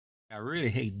I really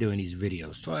hate doing these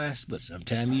videos twice, but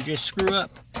sometimes you just screw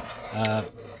up.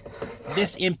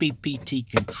 This MPPT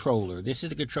controller, this is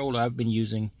the controller I've been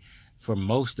using for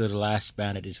most of the last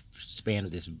span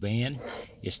of this van.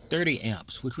 It's 30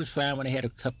 amps, which was fine when I had a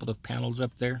couple of panels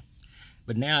up there.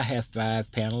 But now I have 5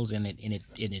 panels and it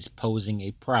is posing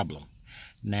a problem.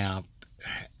 Now,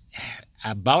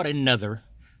 I bought another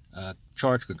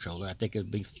charge controller. I think it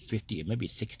would be 50, maybe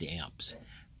 60 amps.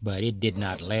 But it did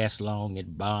not last long.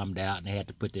 It bombed out, and I had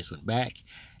to put this one back.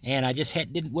 And I just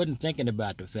wasn't thinking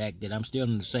about the fact that I'm still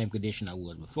in the same condition I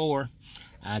was before.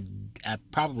 I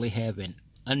probably have an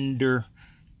under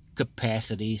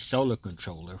capacity solar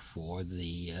controller for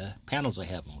the panels I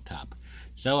have on top.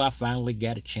 So I finally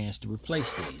got a chance to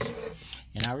replace these.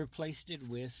 And I replaced it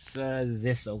with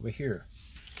this over here.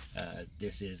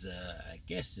 This is, I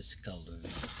guess this is called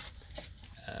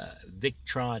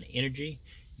Victron Energy.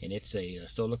 And it's a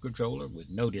solar controller with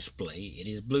no display. It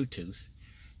is Bluetooth.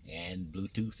 And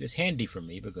Bluetooth is handy for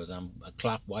me because I'm a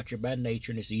clock watcher by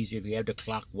nature, and it's easier if you have the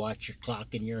clock watch your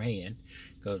clock in your hand,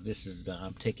 because this is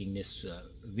I'm taking this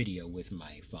video with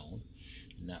my phone,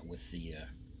 not with the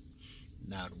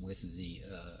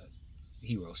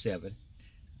Hero 7.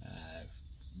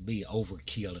 Be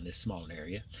overkill in this small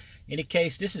area. In any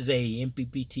case, this is a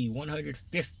MPPT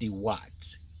 150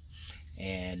 watts,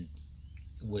 and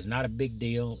was not a big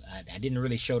deal. I didn't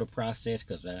really show the process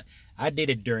because I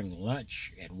did it during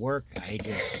lunch at work. I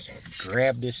just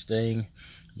grabbed this thing,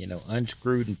 you know,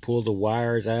 unscrewed and pulled the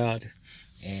wires out,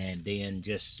 and then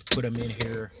just put them in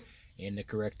here in the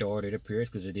correct order it appears,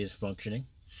 because it is functioning.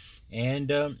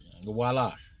 And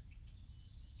voila.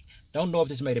 Don't know if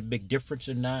this made a big difference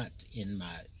or not in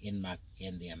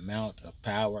the amount of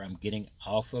power I'm getting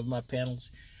off of my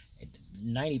panels.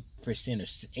 90% or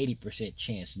 80%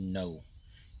 chance no.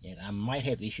 And I might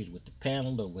have issues with the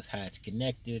panel or with how it's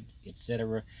connected,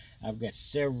 etc. I've got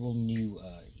several new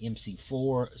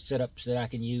MC4 setups that I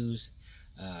can use.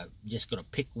 Just going to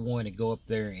pick one and go up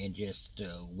there and just,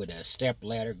 with a step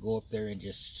ladder, go up there and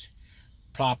just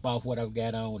plop off what I've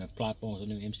got on and plop on the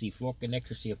new MC4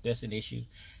 connector, see if that's an issue.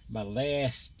 My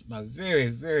very,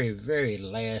 very, very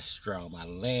last straw, my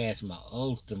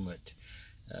ultimate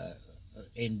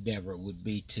endeavor would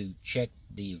be to check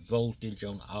the voltage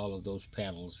on all of those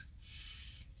panels,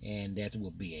 and that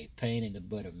will be a pain in the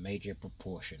butt of major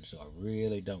proportions, so I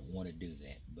really don't want to do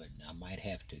that, but I might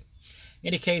have to. In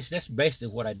any case, that's basically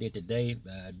what I did today.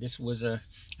 This was I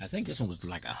think this one was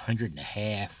like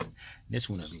 150. This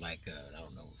one is like I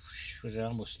don't know, was it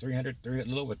almost 300, a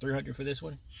little over 300 for this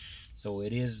one. So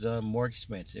it is more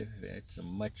expensive. It's a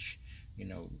much, you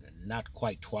know, not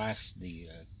quite twice the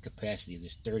capacity of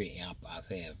this 30 amp I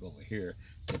have over here,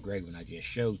 the gray one I just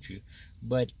showed you.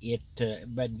 But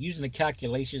but using the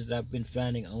calculations that I've been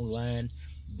finding online,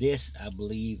 this I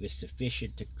believe is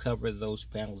sufficient to cover those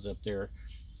panels up there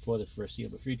for the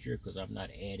foreseeable future, because I'm not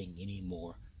adding any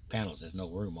more panels. There's no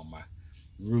room on my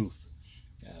roof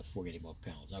for any more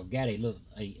panels. I've got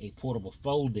a portable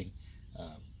folding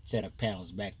set of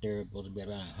panels back there, supposed to be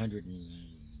about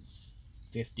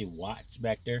 150 watts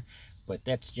back there, but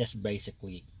that's just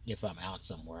basically if I'm out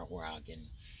somewhere where I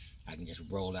can just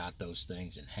roll out those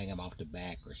things and hang them off the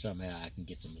back, or somehow I can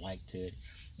get some light to it,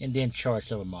 and then charge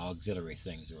some of my auxiliary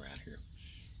things around here.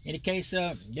 In any case,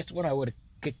 that's what I would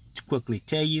quickly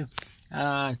tell you.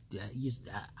 I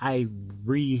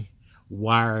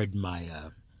rewired my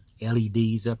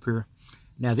LEDs up here.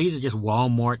 Now, these are just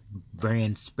Walmart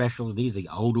brand specials. These are the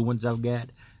older ones I've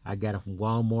got. I got them from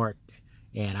Walmart,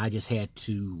 and I just had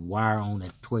to wire on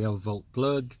a 12-volt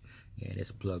plug, and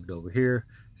it's plugged over here.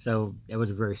 So that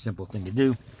was a very simple thing to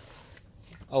do.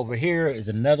 Over here is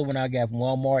another one I got from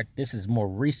Walmart. This is more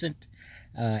recent,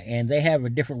 and they have a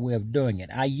different way of doing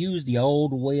it. I used the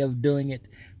old way of doing it,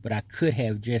 but I could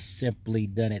have just simply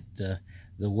done it the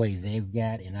way they've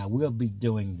got, and I will be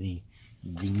doing the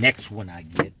next one I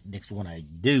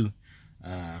do.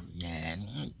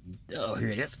 And oh, here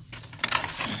it is.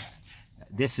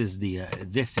 This is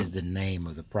the name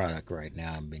of the product right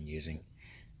now I've been using.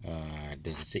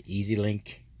 It's an Easy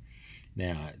Link.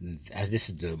 Now, this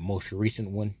is the most recent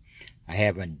one.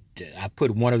 I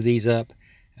put one of these up.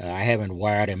 I haven't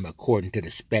wired them according to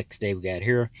the specs they've got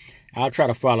here. I'll try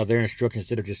to follow their instructions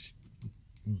instead of just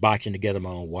botching together my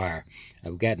own wire.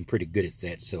 I've gotten pretty good at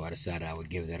that, so I decided I would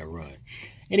give that a run.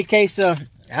 In any case,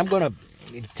 I'm going to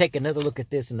take another look at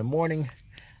this in the morning.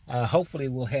 Hopefully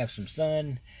we'll have some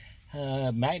sun.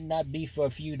 Might not be for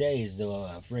a few days, though.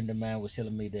 A friend of mine was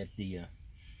telling me that the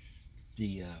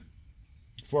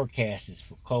forecast is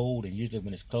for cold, and usually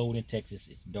when it's cold in Texas,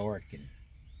 it's dark, and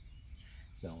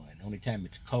so the only time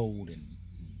it's cold and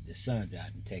the sun's out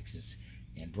in Texas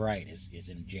and bright is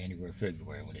in January,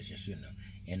 February, when it's just, you know,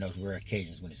 in those rare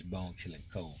occasions when it's bone chilling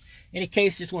cold. In any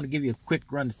case, just want to give you a quick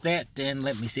run at that, and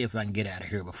let me see if I can get out of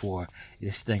here before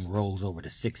this thing rolls over to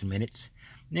 6 minutes.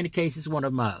 In any case, it's one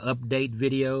of my update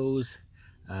videos,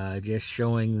 just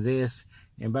showing this.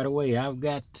 And by the way, I've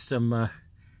got something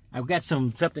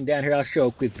down here. I'll show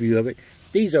a quick view of it.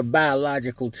 These are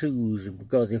biological tools,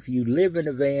 because if you live in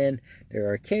a van, there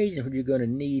are occasions when you're going to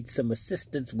need some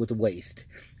assistance with waste.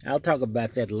 I'll talk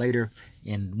about that later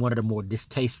in one of the more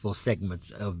distasteful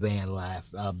segments of van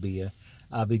life I'll be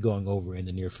going over in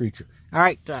the near future. All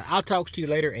right, I'll talk to you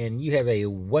later, and you have a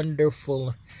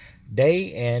wonderful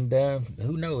day. And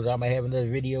who knows, I might have another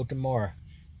video tomorrow.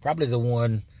 Probably the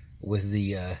one with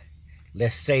the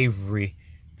less savory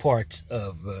parts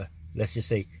of, let's just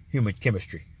say, human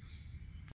chemistry.